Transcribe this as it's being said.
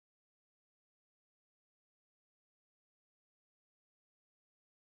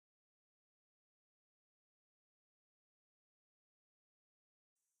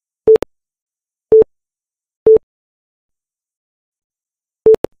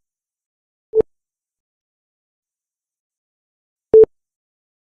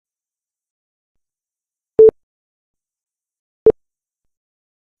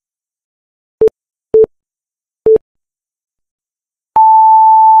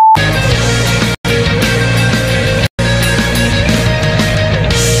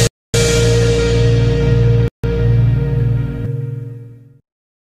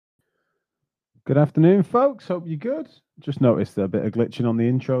Good afternoon, folks. Hope you're good. Just noticed a bit of glitching on the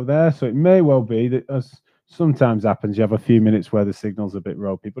intro there, so it may well be that, as sometimes happens, you have a few minutes where the signal's a bit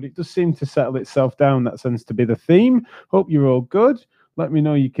ropey, but it does seem to settle itself down. That seems to be the theme. Hope you're all good. Let me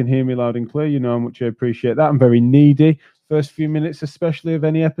know you can hear me loud and clear. You know how much I appreciate that. I'm very needy first few minutes, especially of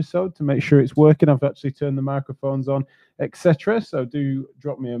any episode, to make sure it's working. I've actually turned the microphones on, etc. So do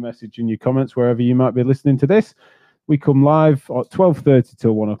drop me a message in your comments wherever you might be listening to this. We come live at 12:30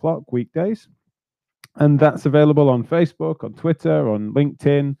 till 1 o'clock weekdays. And that's available on Facebook, on Twitter, on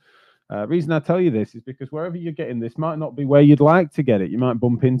LinkedIn. Reason I tell you this is because wherever you're getting this might not be where you'd like to get it. You might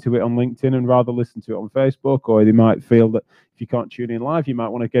bump into it on LinkedIn and rather listen to it on Facebook, or they might feel that if you can't tune in live, you might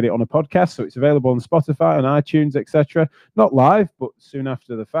want to get it on a podcast. So it's available on Spotify and iTunes, etc. Not live, but soon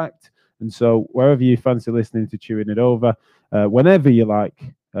after the fact. And so wherever you fancy listening to tuning it over, whenever you like,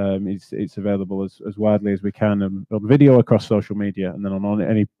 it's available as widely as we can on video across social media, and then on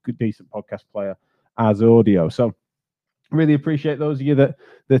any good, decent podcast player as audio. So really appreciate those of you that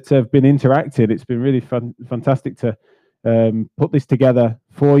have been interacted. It's been really fantastic to put this together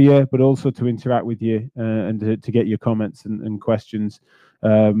for you, but also to interact with you and to get your comments and questions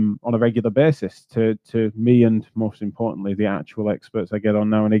on a regular basis to me, and most importantly, the actual experts I get on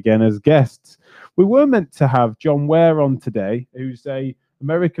now and again as guests. We were meant to have John Ware on today, who's a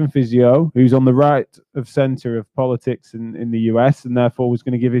American physio who's on the right of center of politics in the US, and therefore was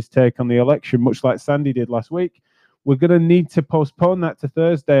going to give his take on the election, much like Sandy did last week. We're going to need to postpone that to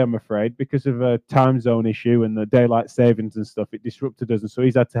Thursday, I'm afraid, because of a time zone issue and the daylight savings and stuff. It disrupted us, and so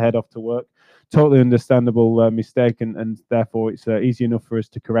he's had to head off to work. Totally understandable mistake, and therefore it's easy enough for us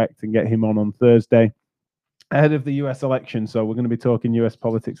to correct and get him on Thursday ahead of the US election. So we're going to be talking US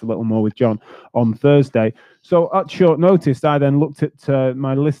politics a little more with John on Thursday. So at short notice, I then looked at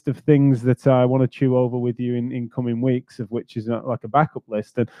my list of things that I want to chew over with you in coming weeks, of which is like a backup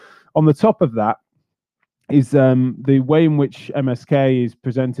list. And on the top of that is the way in which MSK is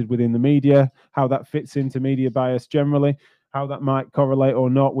presented within the media, how that fits into media bias generally, how that might correlate or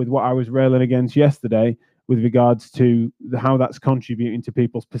not with what I was railing against yesterday, with regards to how that's contributing to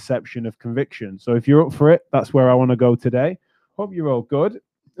people's perception of conviction. So if you're up for it, that's where I want to go today. Hope you're all good.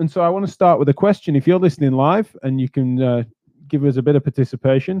 And so I want to start with a question. If you're listening live and you can give us a bit of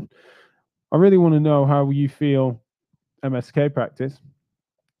participation, I really want to know how you feel MSK practice,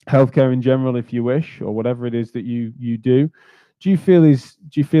 healthcare in general, if you wish, or whatever it is that you do. Do you feel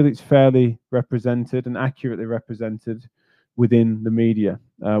it's fairly represented and accurately represented within the media?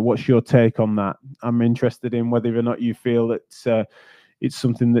 What's your take on that? I'm interested in whether or not you feel that it's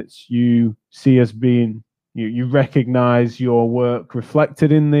something that you see as being, you recognize your work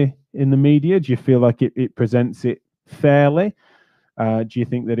reflected in the media. Do you feel like it presents it fairly? Do you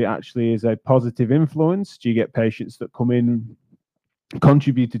think that it actually is a positive influence? Do you get patients that come in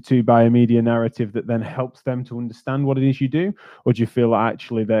contributed to by a media narrative that then helps them to understand what it is you do? Or do you feel that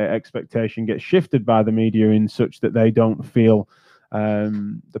actually their expectation gets shifted by the media in such that they don't feel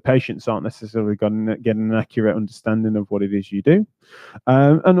the patients aren't necessarily getting an accurate understanding of what it is you do?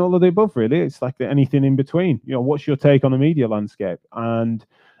 And all of the above, really. It's like anything in between. You know, what's your take on the media landscape? And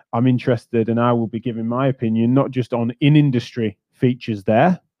I'm interested, and I will be giving my opinion, not just on in-industry features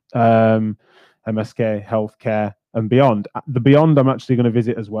there, MSK, healthcare, and beyond. The beyond I'm actually going to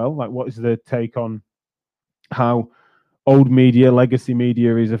visit as well. Like, what is the take on how old media, legacy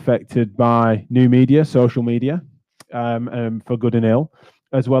media, is affected by new media, social media, for good and ill,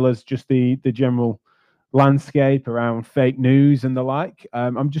 as well as just the general landscape around fake news and the like.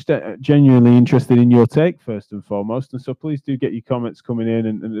 I'm just genuinely interested in your take first and foremost, and so please do get your comments coming in,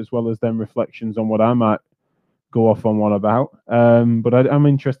 and as well as them reflections on what I might go off on one about. But I'm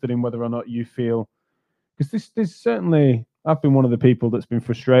interested in whether or not you feel, because this certainly, I've been one of the people that's been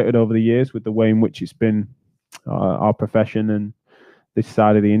frustrated over the years with the way in which it's been our profession and this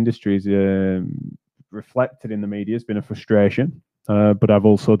side of the industry is reflected in the media. Has been a frustration. But I've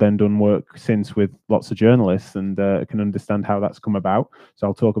also then done work since with lots of journalists, and can understand how that's come about. So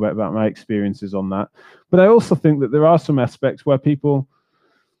I'll talk about my experiences on that. But I also think that there are some aspects where people,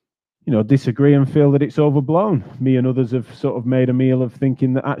 disagree and feel that it's overblown. Me and others have sort of made a meal of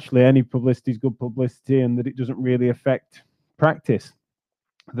thinking that actually any publicity is good publicity, and that it doesn't really affect practice.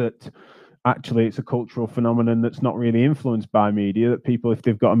 That actually it's a cultural phenomenon that's not really influenced by media, that people, if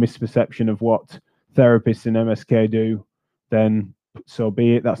they've got a misperception of what therapists in MSK do, then so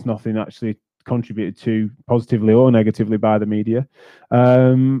be it. That's nothing actually contributed to positively or negatively by the media.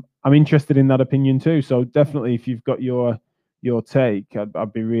 I'm interested in that opinion too. So definitely, if you've got your take,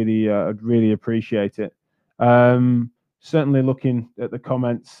 I'd be I'd really appreciate it. Certainly looking at the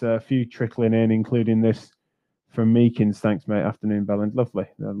comments, a few trickling in, including this from Meekins. Thanks, mate. Afternoon, Belland. Lovely.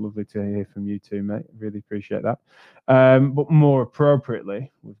 Lovely to hear from you too, mate. Really appreciate that. But more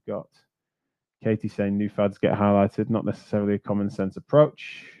appropriately, we've got Katie saying new fads get highlighted, not necessarily a common sense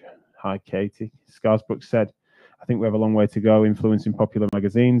approach. Hi, Katie. Scarsbrook said, I think we have a long way to go influencing popular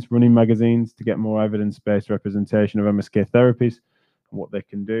magazines, running magazines to get more evidence-based representation of MSK therapies and what they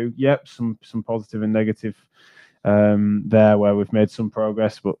can do. Yep, some positive and negative there where we've made some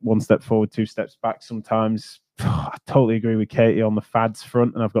progress, but one step forward, two steps back sometimes. I totally agree with Katie on the fads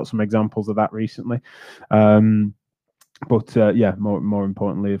front, and I've got some examples of that recently. But yeah, more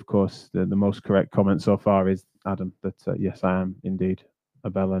importantly, of course, the most correct comment so far is Adam, that yes, I am indeed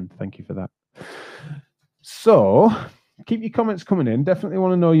a bellend. Thank you for that. So keep your comments coming in. Definitely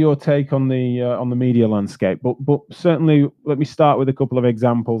want to know your take on the media landscape. But certainly, let me start with a couple of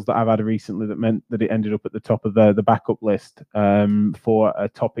examples that I've had recently that meant that it ended up at the top of the backup list for a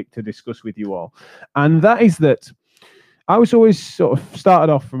topic to discuss with you all. And that is that I was always sort of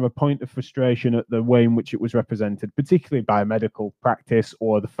started off from a point of frustration at the way in which it was represented, particularly by medical practice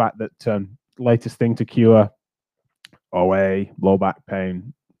or the fact that latest thing to cure OA, low back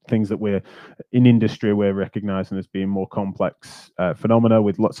pain, things that we're in industry we're recognizing as being more complex phenomena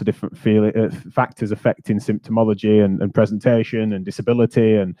with lots of different factors affecting symptomology and presentation and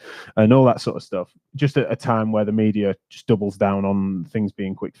disability and all that sort of stuff, just at a time where the media just doubles down on things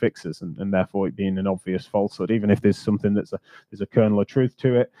being quick fixes and therefore it being an obvious falsehood, even if there's something there's a kernel of truth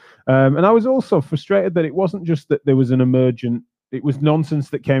to it. And I was also frustrated that it wasn't just that there was it was nonsense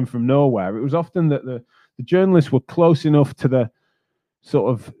that came from nowhere. It was often that the journalists were close enough to the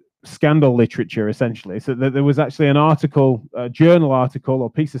sort of scandal literature, essentially, so that there was actually an article, a journal article, or a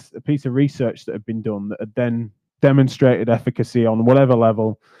piece of research that had been done that had then demonstrated efficacy on whatever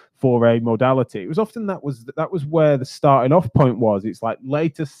level for a modality. It was often that was where the starting off point was. It's like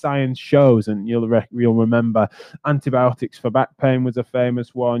latest science shows, and you'll remember antibiotics for back pain was a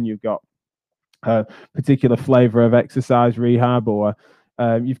famous one. You've got a particular flavor of exercise rehab, or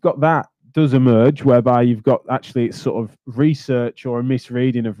you've got that does emerge whereby you've got actually it's sort of research or a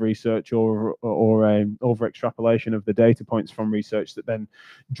misreading of research or an over extrapolation of the data points from research that then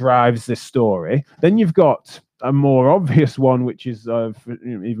drives this story. Then you've got a more obvious one, which is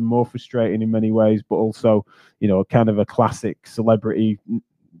even more frustrating in many ways, but also, kind of a classic celebrity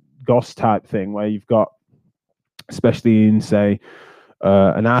goss type thing where you've got, especially in, say,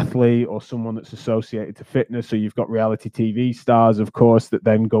 an athlete or someone that's associated to fitness. So you've got reality TV stars, of course, that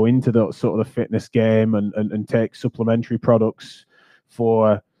then go into the sort of the fitness game and take supplementary products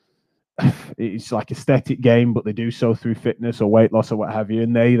for, it's like aesthetic game, but they do so through fitness or weight loss or what have you.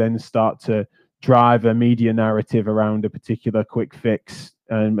 And they then start to drive a media narrative around a particular quick fix.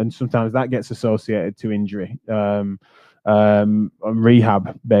 And sometimes that gets associated to injury. On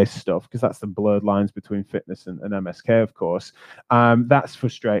rehab-based stuff, because that's the blurred lines between fitness and MSK, of course. That's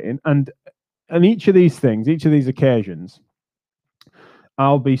frustrating. And each of these things, each of these occasions,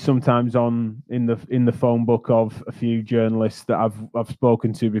 I'll be sometimes in the phone book of a few journalists that I've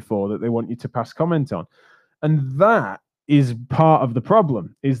spoken to before that they want you to pass comment on, and that is part of the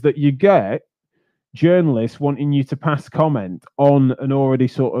problem. Is that you get journalists wanting you to pass comment on an already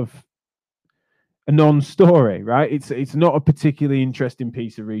sort of a non-story, right? It's not a particularly interesting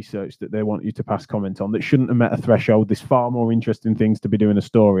piece of research that they want you to pass comment on that shouldn't have met a threshold. There's far more interesting things to be doing a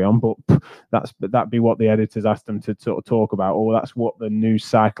story on, but that'd be what the editors asked them to sort of talk about, or that's what the news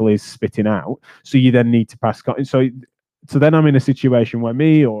cycle is spitting out. So you then need to pass comment. So then I'm in a situation where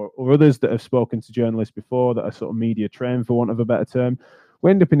me or others that have spoken to journalists before that are sort of media trained, for want of a better term, we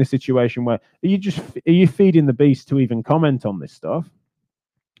end up in a situation where are you feeding the beast to even comment on this stuff?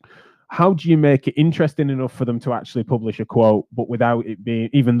 How do you make it interesting enough for them to actually publish a quote, but without it being,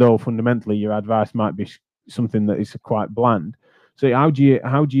 even though fundamentally your advice might be something that is quite bland? So how do you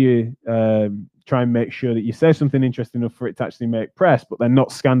try and make sure that you say something interesting enough for it to actually make press, but then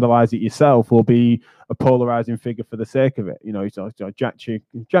not scandalize it yourself or be a polarizing figure for the sake of it? Jack Chief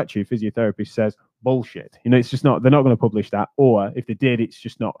physiotherapist says bullshit. It's just not. They're not going to publish that, or if they did, it's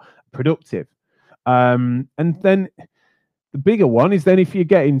just not productive. And then the bigger one is then if you're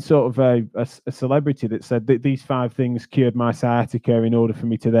getting sort of a celebrity that said that these 5 things cured my sciatica in order for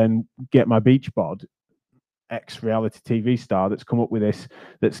me to then get my beach bod, ex-reality TV star that's come up with this,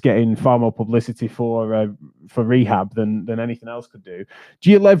 that's getting far more publicity for rehab than anything else could do. Do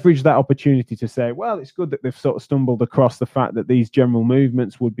you leverage that opportunity to say, well, it's good that they've sort of stumbled across the fact that these general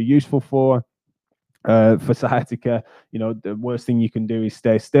movements would be useful for sciatica? The worst thing you can do is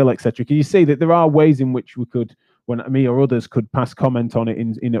stay still, etc. Can you see that there are ways in which we could, when me or others could pass comment on it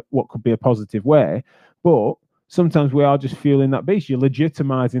in what could be a positive way, but sometimes we are just fueling that beast. You're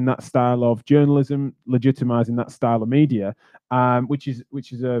legitimizing that style of journalism, legitimizing that style of media, which is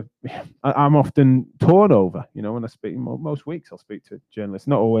I'm often torn over. You know, when I speak, most weeks I'll speak to journalists,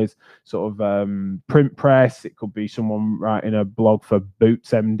 not always sort of print press. It could be someone writing a blog for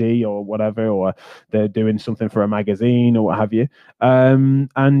Boots MD or whatever, or they're doing something for a magazine or what have you.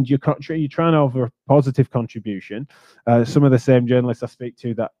 And you're trying to offer a positive contribution. Some of the same journalists I speak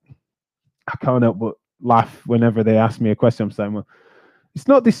to that I can't help but laugh whenever they ask me a question. I'm saying, well, it's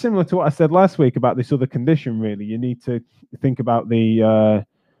not dissimilar to what I said last week about this other condition. Really, you need to think about the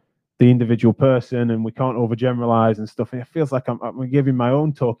individual person, and we can't overgeneralize and stuff. And it feels like I'm giving my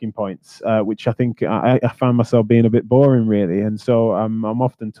own talking points, which I think I find myself being a bit boring, really. And so I'm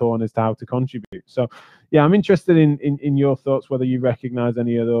often torn as to how to contribute. So yeah, I'm interested in your thoughts, whether you recognize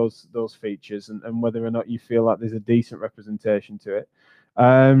any of those features, and whether or not you feel like there's a decent representation to it.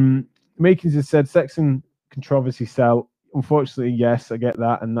 Meekins has said sex and controversy sell. Unfortunately, yes, I get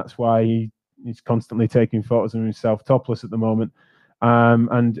that, and that's why he's constantly taking photos of himself topless at the moment.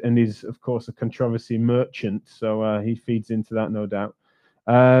 And he's of course a controversy merchant, so he feeds into that, no doubt.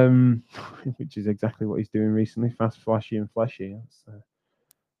 Which is exactly what he's doing recently: fast, flashy, and fleshy.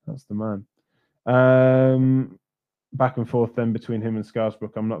 That's the man. Back and forth then between him and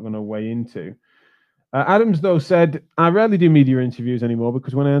Scarsbrook, I'm not going to weigh into. Adams, though, said, I rarely do media interviews anymore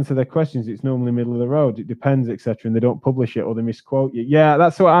because when I answer their questions, it's normally middle of the road. It depends, etc. And they don't publish it or they misquote you. Yeah,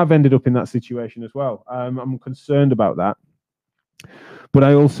 that's what I've ended up in that situation as well. I'm concerned about that. But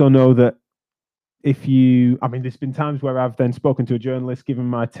I also know that there's been times where I've then spoken to a journalist, given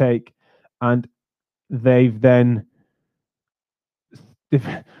my take, and they've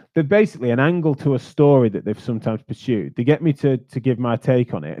basically an angle to a story that they've sometimes pursued. They get me to give my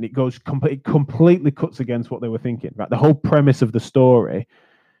take on it, and it completely cuts against what they were thinking. Right, the whole premise of the story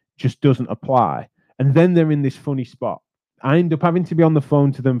just doesn't apply, and then they're in this funny spot. I end up having to be on the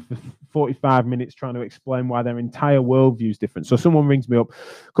phone to them for 45 minutes trying to explain why their entire worldview is different. So someone rings me up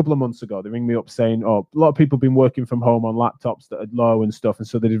a couple of months ago. They ring me up saying, oh, a lot of people have been working from home on laptops that are low and stuff, and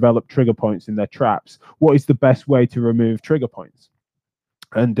so they develop trigger points in their traps. What is the best way to remove trigger points?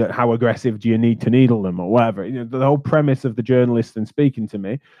 And how aggressive do you need to needle them or whatever? You know, the whole premise of the journalist and speaking to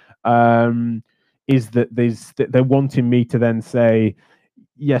me is that they're wanting me to then say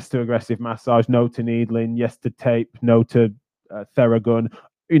yes to aggressive massage, no to needling, yes to tape, no to Theragun.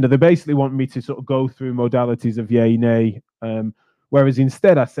 You know, they basically want me to sort of go through modalities of yay, nay. Whereas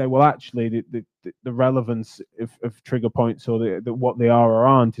instead I say, well, actually, the relevance of trigger points or what they are or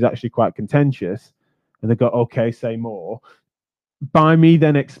aren't is actually quite contentious. And they go, okay, say more. By me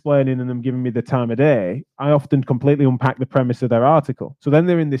then explaining and them giving me the time of day, I often completely unpack the premise of their article. So then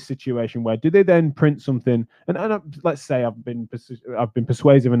they're in this situation where do they then print something? And let's say I've been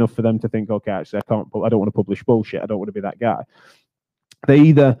persuasive enough for them to think, okay, actually, I don't want to publish bullshit. I don't want to be that guy. They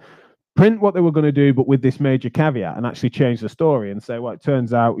either print what they were going to do, but with this major caveat, and actually change the story and say, well, it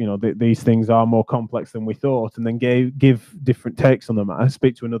turns out, you know, these things are more complex than we thought, and then give different takes on them. I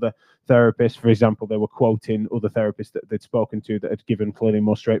speak to another therapist, for example, they were quoting other therapists that they'd spoken to that had given clearly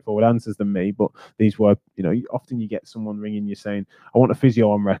more straightforward answers than me, but these were, you know, often you get someone ringing you saying, I want a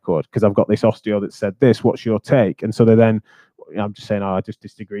physio on record because I've got this osteo that said this, what's your take? And so they then, I'm just saying, oh, I just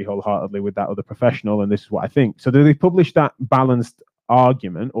disagree wholeheartedly with that other professional, and this is what I think. So do they publish that balanced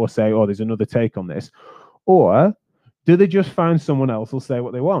argument or say, oh, there's another take on this? Or do they just find someone else who'll say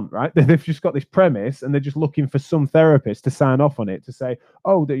what they want, right? They've just got this premise and they're just looking for some therapist to sign off on it, to say,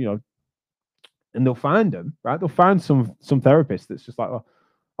 oh, you know, and they'll find them, right? They'll find some therapist that's just like, oh,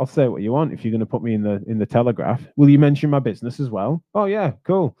 I'll say what you want if you're going to put me in the Telegraph. Will you mention my business as well? Oh yeah,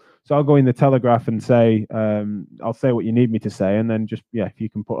 cool. So I'll go in the Telegraph and say, I'll say what you need me to say, and then just, yeah, if you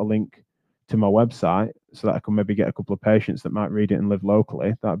can put a link to my website so that I can maybe get a couple of patients that might read it and live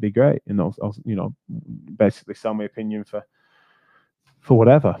locally, that'd be great. And I'll you know, basically sell my opinion for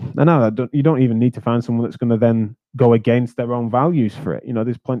whatever. And now you don't even need to find someone that's going to then go against their own values for it. You know,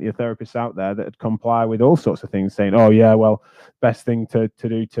 there's plenty of therapists out there that comply with all sorts of things, saying, oh yeah, well, best thing to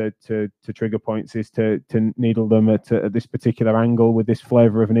do to trigger points is to needle them at this particular angle with this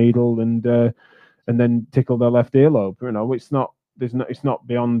flavor of needle, and then tickle their left earlobe. You know, it's not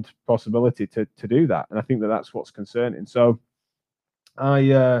beyond possibility to do that. And I think that's what's concerning. So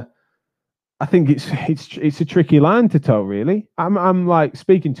I think it's a tricky line to toe, really. I'm like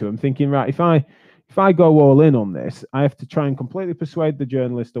speaking to him, thinking, right, if I go all in on this, I have to try and completely persuade the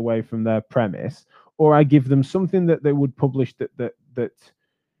journalist away from their premise, or I give them something that they would publish that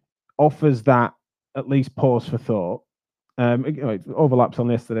offers that at least pause for thought. It overlaps on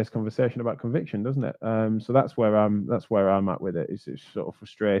yesterday's conversation about conviction, doesn't it? So that's where I'm at with it. It's sort of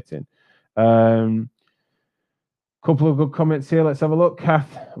frustrating. Couple of good comments here. Let's have a look.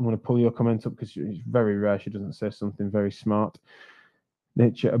 Kath, I'm going to pull your comment up because it's very rare she doesn't say something very smart.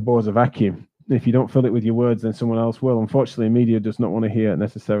 Nature abhors a vacuum. If you don't fill it with your words, then someone else will. Unfortunately, media does not want to hear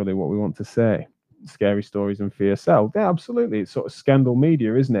necessarily what we want to say. Scary stories and fear sell. Yeah, absolutely. It's sort of scandal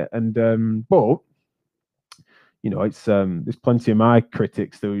media, isn't it? And but you know, it's there's plenty of my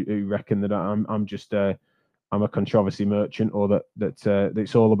critics who reckon that I'm just I'm a controversy merchant, or that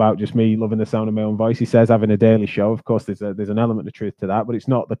it's all about just me loving the sound of my own voice. He says having a daily show. Of course, there's an element of truth to that, but it's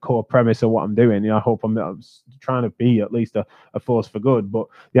not the core premise of what I'm doing. You know, I hope I'm trying to be at least a force for good. But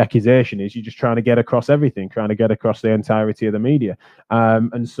the accusation is you're just trying to get across everything, trying to get across the entirety of the media.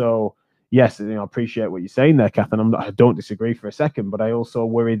 And so, yes, you know, I appreciate what you're saying there, Kath, and I don't disagree for a second. But I also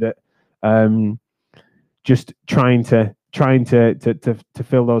worry that just trying to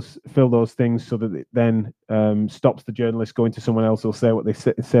fill those things so that it then stops the journalist going to someone else who'll say what they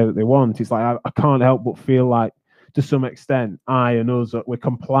say that they want. It's like I can't help but feel like, to some extent, I and us, we're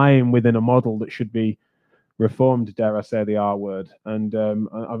complying within a model that should be reformed, dare I say the R word. And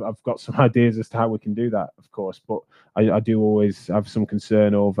I've got some ideas as to how we can do that, of course, but I do always have some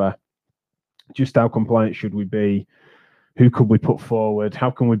concern over just how compliant should we be, who could we put forward, how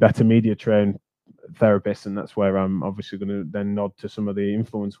can we better media train therapists. And that's where I'm obviously going to then nod to some of the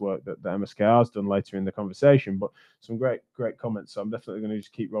influence work that the MSKR has done later in the conversation. But some great comments, so I'm definitely going to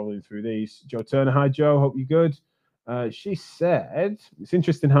just keep rolling through these. Joe Turner, hi Joe, hope you're good. She said it's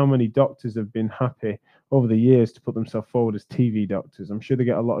interesting how many doctors have been happy over the years to put themselves forward as TV doctors. I'm sure they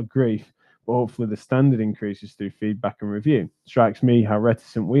get a lot of grief, but hopefully the standard increases through feedback and review. Strikes me how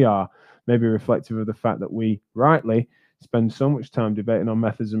reticent we are, maybe reflective of the fact that we rightly spend so much time debating on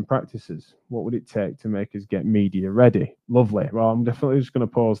methods and practices. What would it take to make us get media ready? Lovely. Well, I'm definitely just going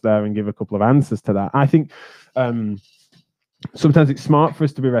to pause there and give a couple of answers to that. I think sometimes it's smart for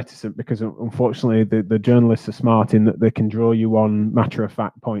us to be reticent because, unfortunately, the journalists are smart in that they can draw you on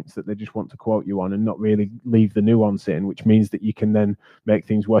matter-of-fact points that they just want to quote you on and not really leave the nuance in, which means that you can then make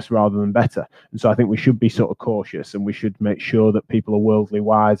things worse rather than better. And so I think we should be sort of cautious, and we should make sure that people are worldly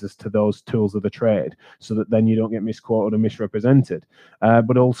wise as to those tools of the trade, so that then you don't get misquoted and misrepresented,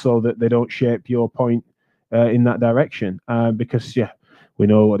 but also that they don't shape your point in that direction, because, yeah, we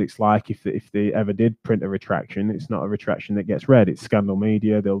know what it's like if they ever did print a retraction. It's not a retraction that gets read. It's scandal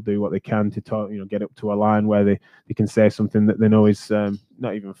media. They'll do what they can to talk, get up to a line where they can say something that they know is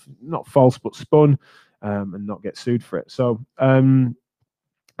not false but spun, and not get sued for it. So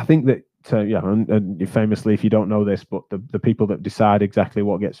I think that and famously, if you don't know this, but the people that decide exactly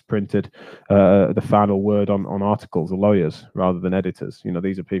what gets printed, the final word on articles, are lawyers rather than editors.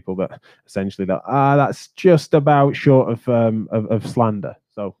 These are people that essentially that's just about short of slander.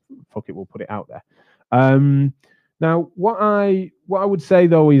 So fuck it, we'll put it out there. Now, what I would say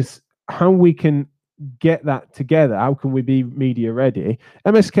though is how we can get that together. How can we be media ready?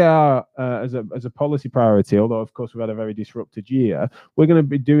 MSKR as a policy priority, although of course we've had a very disrupted year, we're going to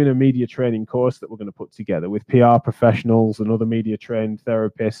be doing a media training course that we're going to put together with PR professionals and other media trained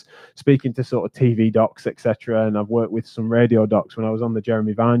therapists, speaking to sort of TV docs, etc. And I've worked with some radio docs. When I was on the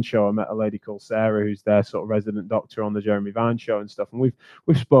Jeremy Vine show, I met a lady called Sarah, who's their sort of resident doctor on the Jeremy Vine show and stuff. And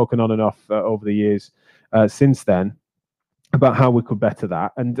we've spoken on and off over the years since then about how we could better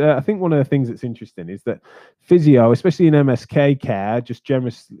that. And I think one of the things that's interesting is that physio, especially in MSK care, just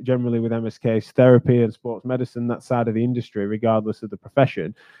generally with MSK's therapy and sports medicine, that side of the industry, regardless of the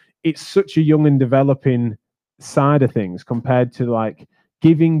profession, it's such a young and developing side of things compared to like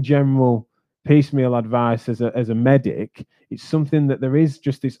giving general piecemeal advice as a medic. It's something that there is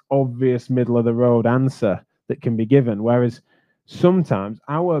just this obvious middle of the road answer that can be given, whereas sometimes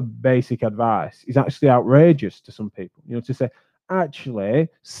our basic advice is actually outrageous to some people. To say, actually,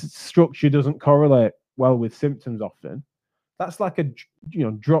 structure doesn't correlate well with symptoms often. That's like a,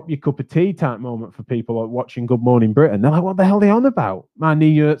 drop your cup of tea type moment for people watching Good Morning Britain. They're like, what the hell are they on about? My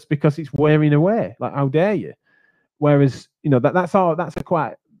knee hurts because it's wearing away. Like, how dare you? Whereas, that's a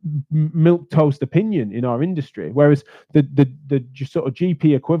quite milquetoast opinion in our industry. Whereas the sort of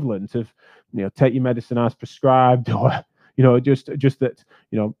GP equivalent of, take your medicine as prescribed, or just that,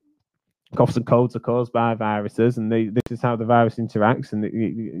 coughs and colds are caused by viruses, and this is how the virus interacts, and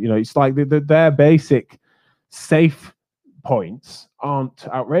it's like their basic safe points aren't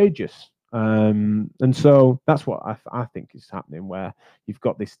outrageous, and so that's what I think is happening, where you've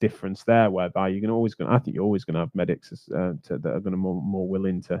got this difference there, whereby I think you're always going to have medics that are going to more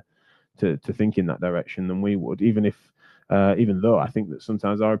willing to think in that direction than we would, even though I think that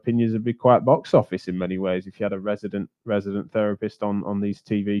sometimes our opinions would be quite box office in many ways if you had a resident therapist on these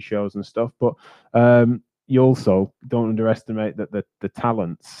TV shows and stuff. But you also don't underestimate that the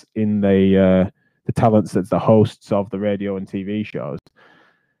talents in the talents that's the hosts of the radio and TV shows,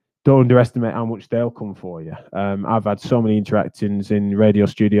 don't underestimate how much they'll come for you. I've had so many interactions in radio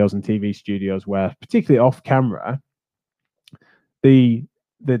studios and TV studios where, particularly off camera, the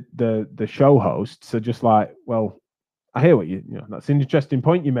show hosts are just like, well, I hear what you know, that's an interesting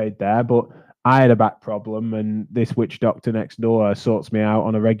point you made there, but I had a back problem and this witch doctor next door sorts me out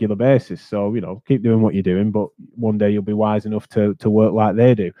on a regular basis. So, you know, keep doing what you're doing, but one day you'll be wise enough to work like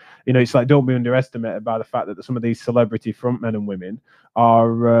they do. You know, it's like, don't be underestimated by the fact that some of these celebrity frontmen and women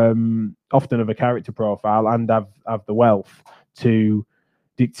are often of a character profile and have the wealth to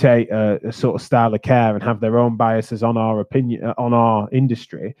dictate a sort of style of care and have their own biases on our opinion, on our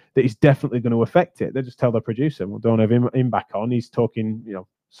industry, that is definitely going to affect it. They just tell the producer, well, don't have him back on. He's talking, you know,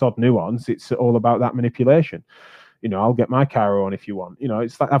 sod nuance. It's all about that manipulation. You know, I'll get my Caro on if you want. You know,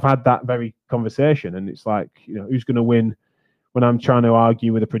 it's like I've had that very conversation, and it's like, you know, who's going to win when I'm trying to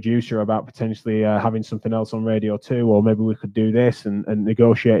argue with a producer about potentially having something else on Radio 2, or maybe we could do this and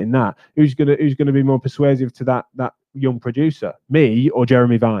negotiating that. Who's gonna be more persuasive to that young producer, me or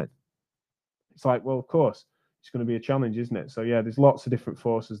Jeremy Vine? It's like, well, of course, it's going to be a challenge, isn't it? So yeah, there's lots of different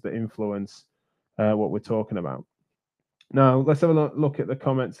forces that influence what we're talking about. Now, let's have a look at the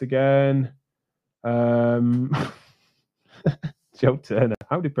comments again. Joe Turner,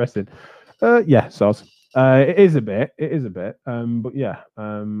 how depressing. Yeah, soz. It is a bit, but yeah,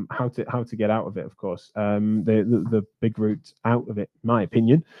 how to get out of it, of course. The big route out of it, in my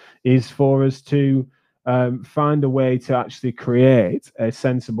opinion, is for us to find a way to actually create a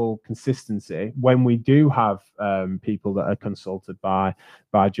sensible consistency when we do have people that are consulted by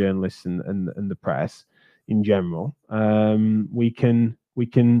journalists and the press in general. We can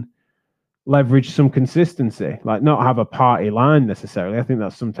leverage some consistency, like not have a party line necessarily. I think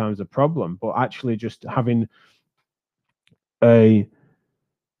that's sometimes a problem, but actually just having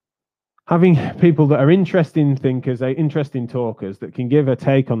people that are interesting thinkers, interesting talkers that can give a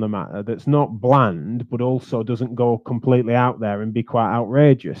take on the matter that's not bland, but also doesn't go completely out there and be quite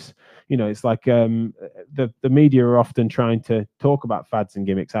outrageous. You know, it's like the media are often trying to talk about fads and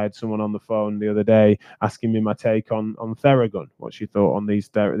gimmicks. I had someone on the phone the other day asking me my take on Theragun, what she thought on these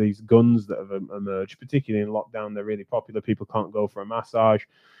guns that have emerged, particularly in lockdown. They're really popular. People can't go for a massage.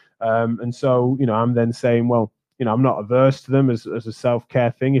 And so, you know, I'm then saying, well, you know, I'm not averse to them as a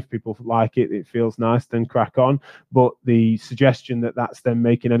self-care thing. If people like it, it feels nice, then crack on. But the suggestion that that's then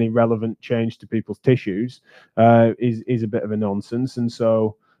making any relevant change to people's tissues is a bit of a nonsense. And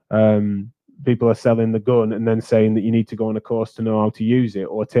so people are selling the gun and then saying that you need to go on a course to know how to use it,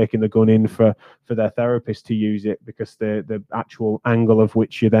 or taking the gun in for their therapist to use it because the actual angle of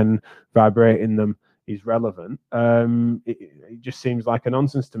which you're then vibrating them is relevant. It just seems like a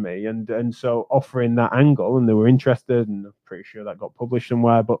nonsense to me, and so offering that angle, and they were interested, and I'm pretty sure that got published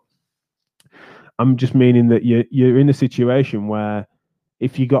somewhere, but I'm just meaning that you're in a situation where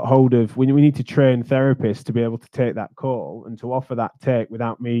if you got hold of, we need to train therapists to be able to take that call and to offer that take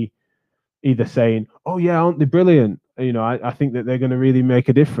without me either saying, oh yeah, aren't they brilliant? You know, I think that they're going to really make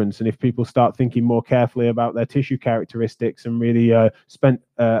a difference. And if people start thinking more carefully about their tissue characteristics and really spent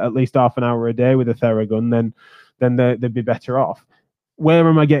at least half an hour a day with a Theragun, then they'd be better off. Where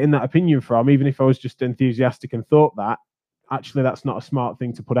am I getting that opinion from? Even if I was just enthusiastic and thought that, actually that's not a smart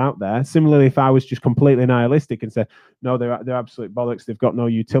thing to put out there. Similarly, if I was just completely nihilistic and said, no, they're absolute bollocks, they've got no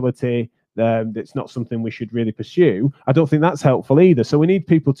utility, it's not something we should really pursue, I don't think that's helpful either. So we need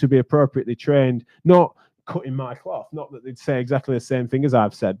people to be appropriately trained, not cutting my cloth, not that they'd say exactly the same thing as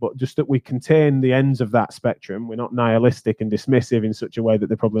I've said, but just that we contain the ends of that spectrum. We're not nihilistic and dismissive in such a way that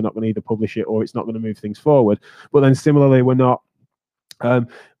they're probably not going to either publish it or it's not going to move things forward. But then similarly, we're not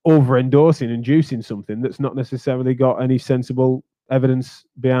over-endorsing, inducing something that's not necessarily got any sensible evidence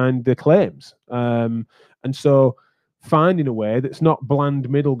behind the claims. And so finding a way that's not bland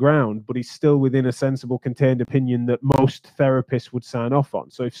middle ground, but is still within a sensible, contained opinion that most therapists would sign off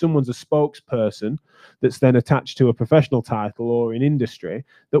on. So if someone's a spokesperson that's then attached to a professional title or in industry,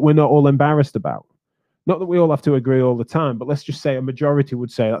 that we're not all embarrassed about. Not that we all have to agree all the time, but let's just say a majority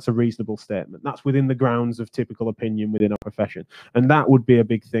would say that's a reasonable statement. That's within the grounds of typical opinion within our profession. And that would be a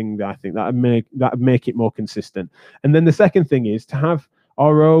big thing that I think that would make it more consistent. And then the second thing is to have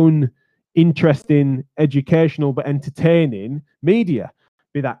our own interesting, educational, but entertaining media,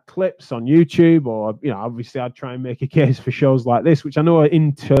 be that clips on YouTube, or, you know, obviously I'd try and make a case for shows like this, which I know are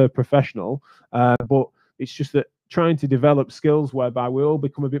inter-professional, but it's just that trying to develop skills whereby we all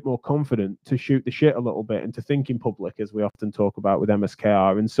become a bit more confident to shoot the shit a little bit and to think in public, as we often talk about with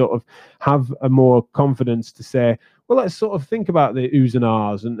MSKR, and sort of have a more confidence to say, well, let's sort of think about the oohs and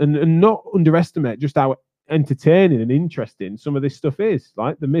ahs, and not underestimate just how entertaining and interesting some of this stuff is.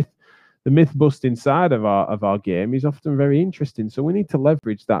 Like the myth busting side of our game is often very interesting. So we need to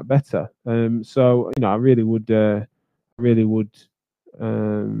leverage that better. So I really would I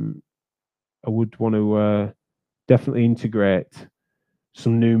would want to definitely integrate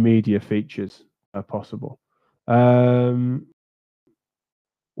some new media features where possible.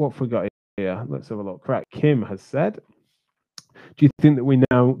 What have we got here? Let's have a look. Correct. Kim has said, do you think that we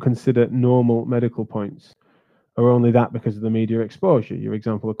now consider normal medical points or only that because of the media exposure? Your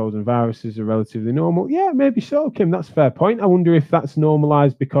example of colds and viruses are relatively normal. Yeah, maybe so, Kim. That's a fair point. I wonder if that's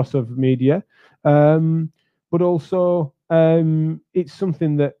normalized because of media. But also, it's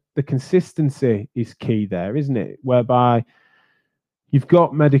something that the consistency is key there, isn't it? Whereby you've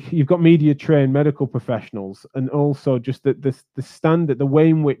got media trained medical professionals, and also just the standard, the way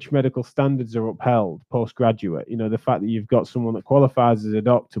in which medical standards are upheld postgraduate. The fact that you've got someone that qualifies as a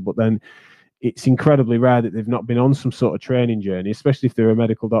doctor, but then it's incredibly rare that they've not been on some sort of training journey, especially if they're a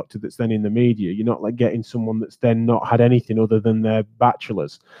medical doctor that's then in the media. You're not like getting someone that's then not had anything other than their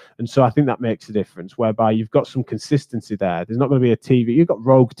bachelor's. And so I think that makes a difference, whereby you've got some consistency there. There's not going to be a TV. You've got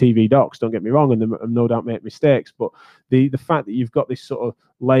rogue TV docs, don't get me wrong, and they no doubt make mistakes. But the fact that you've got this sort of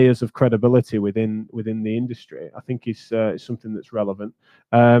layers of credibility within the industry, I think is something that's relevant.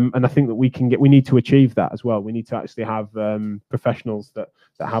 And I think that we need to achieve that as well. We need to actually have professionals that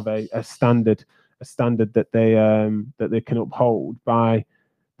have a standard that they can uphold by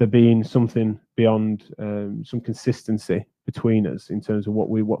there being something beyond some consistency between us in terms of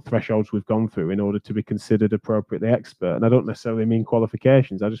what thresholds we've gone through in order to be considered appropriately expert. And I don't necessarily mean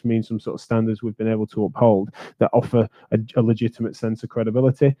qualifications. I just mean some sort of standards we've been able to uphold that offer a legitimate sense of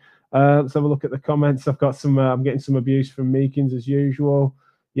credibility. Let's have a look at the comments. I've got some. I'm getting some abuse from Meekins as usual.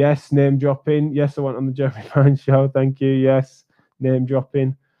 Yes, name dropping. Yes, I went on the Jeremy Vine show. Thank you. Yes, name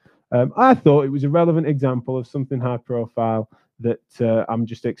dropping. I thought it was a relevant example of something high profile that I'm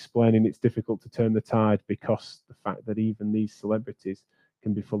just explaining. It's difficult to turn the tide because the fact that even these celebrities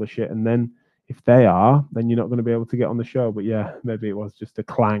can be full of shit. And then if they are, then you're not going to be able to get on the show. But yeah, maybe it was just a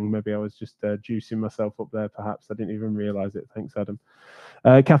clang. Maybe I was just juicing myself up there, perhaps. I didn't even realize it. Thanks, Adam.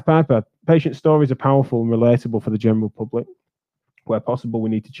 Kath Piper, patient stories are powerful and relatable for the general public. Where possible, we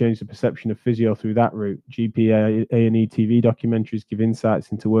need to change the perception of physio through that route. GP, A&E TV documentaries give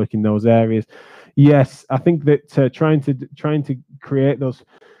insights into work in those areas. Yes, I think that trying to create those.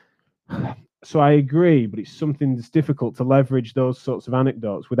 So I agree, but it's something that's difficult to leverage those sorts of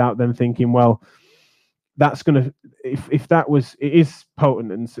anecdotes without them thinking, well, that's going to, if that was, it is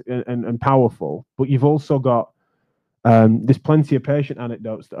potent and powerful, but you've also got, there's plenty of patient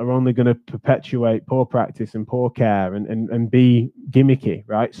anecdotes that are only going to perpetuate poor practice and poor care and be gimmicky,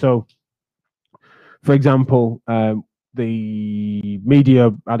 right? So, for example, the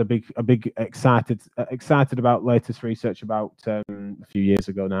media had a big excited about latest research about a few years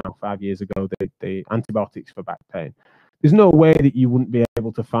ago now, 5 years ago, the antibiotics for back pain. There's no way that you wouldn't be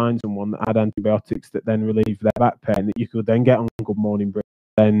able to find someone that had antibiotics that then relieved their back pain that you could then get on Good Morning Britain,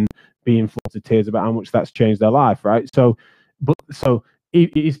 then being full to tears about how much that's changed their life, right? So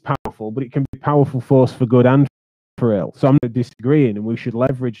it is powerful, but it can be a powerful force for good and for ill. So I'm not disagreeing, and we should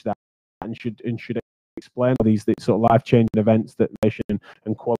leverage that and should explain all these sort of life-changing events that patient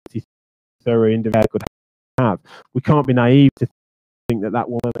and quality thorough individual could have. We can't be naive to think that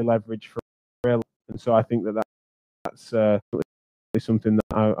will only leverage for ill, and so I think that's something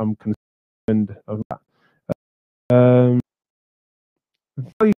that I'm concerned about.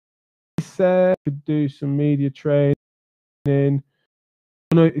 He said could do some media training.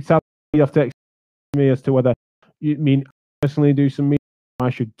 No, it's up you have to explain me as to whether you mean personally do some media. I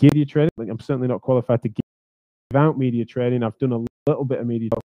should give you training. Like, I'm certainly not qualified to give out media training. I've done a little bit of media.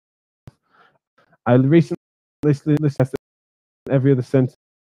 I recently listened to every other sentence,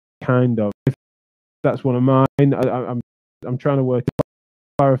 kind of. If that's one of mine, I'm trying to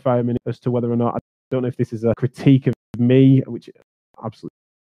clarify a minute as to whether or not, I don't know if this is a critique of me, which absolutely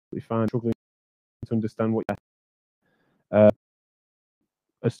fine. Struggling to understand what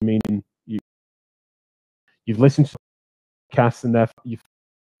as to meaning you've listened to podcasts and therefore you've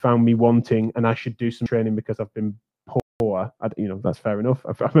found me wanting, and I should do some training because I've been poor. That's fair enough.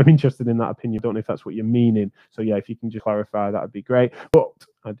 I'm interested in that opinion. I don't know if that's what you're meaning. So yeah, if you can just clarify, that would be great. But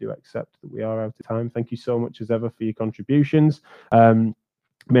I do accept that we are out of time. Thank you so much as ever for your contributions.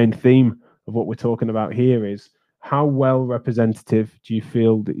 Main theme of what we're talking about here is how well representative do you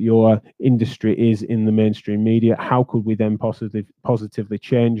feel that your industry is in the mainstream media? How could we then positively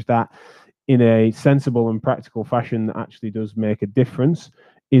change that in a sensible and practical fashion that actually does make a difference?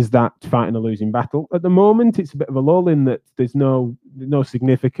 Is that fighting a losing battle? At the moment, it's a bit of a lull in that there's no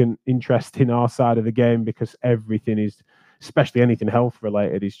significant interest in our side of the game because everything is especially anything health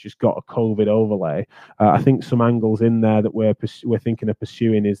related, is just got a COVID overlay. I think some angles in there that we're thinking of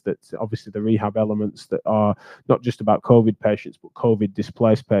pursuing is that obviously the rehab elements that are not just about COVID patients, but COVID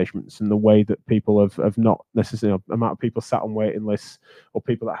displaced patients, and the way that people have not necessarily, amount of people sat on waiting lists, or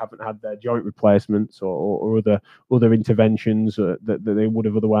people that haven't had their joint replacements or other interventions that they would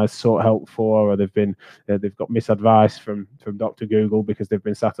have otherwise sought help for, or they've got misadvice from Dr. Google because they've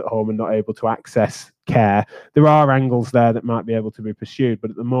been sat at home and not able to access care. There are angles there that might be able to be pursued,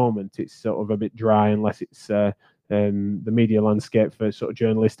 but at the moment it's sort of a bit dry unless it's the media landscape for sort of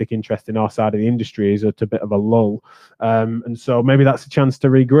journalistic interest in our side of the industry is at a bit of a lull, and so maybe that's a chance to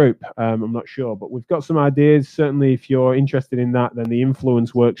regroup. I'm not sure, but we've got some ideas. Certainly, if you're interested in that, then the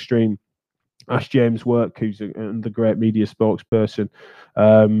influence work stream, Ask James Work, who's the great media spokesperson,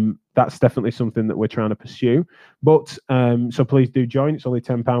 that's definitely something that we're trying to pursue. But so please do join. It's only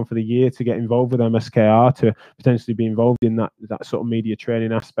 £10 for the year to get involved with MSKR, to potentially be involved in that sort of media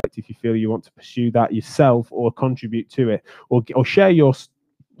training aspect if you feel you want to pursue that yourself or contribute to it, or share your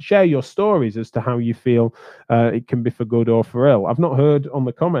stories as to how you feel it can be for good or for ill. I've not heard on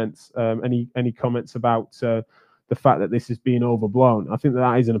the comments any comments about the fact that this is being overblown. I think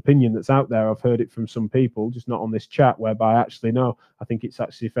that is an opinion that's out there. I've heard it from some people, just not on this chat, whereby actually no, I think it's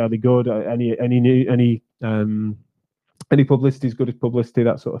actually fairly good. Any publicity is good as publicity,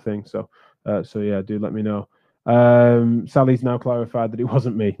 that sort of thing. So yeah, do let me know. Sally's now clarified that it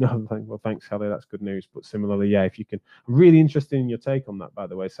wasn't me. No, well, thanks, Sally. That's good news. But similarly, yeah, if you can, I'm really interested in your take on that, by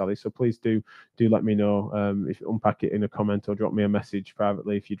the way, Sally. So please do let me know, if you unpack it in a comment or drop me a message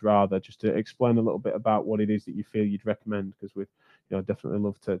privately if you'd rather, just to explain a little bit about what it is that you feel you'd recommend, because we'd definitely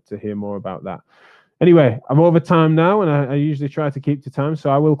love to hear more about that. Anyway, I'm over time now, and I usually try to keep to time,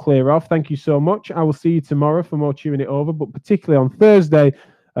 so I will clear off. Thank you so much. I will see you tomorrow for more Chewing It Over, but particularly on Thursday,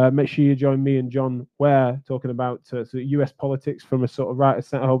 make sure you join me and John Ware talking about US politics from a sort of right of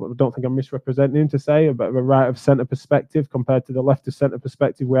centre. I don't think I'm misrepresenting him to say, but a right of centre perspective compared to the left of centre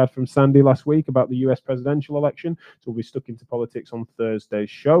perspective we had from Sandy last week about the US presidential election. So we'll be stuck into politics on Thursday's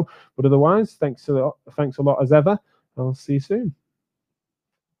show. But otherwise, thanks a lot as ever. I'll see you soon.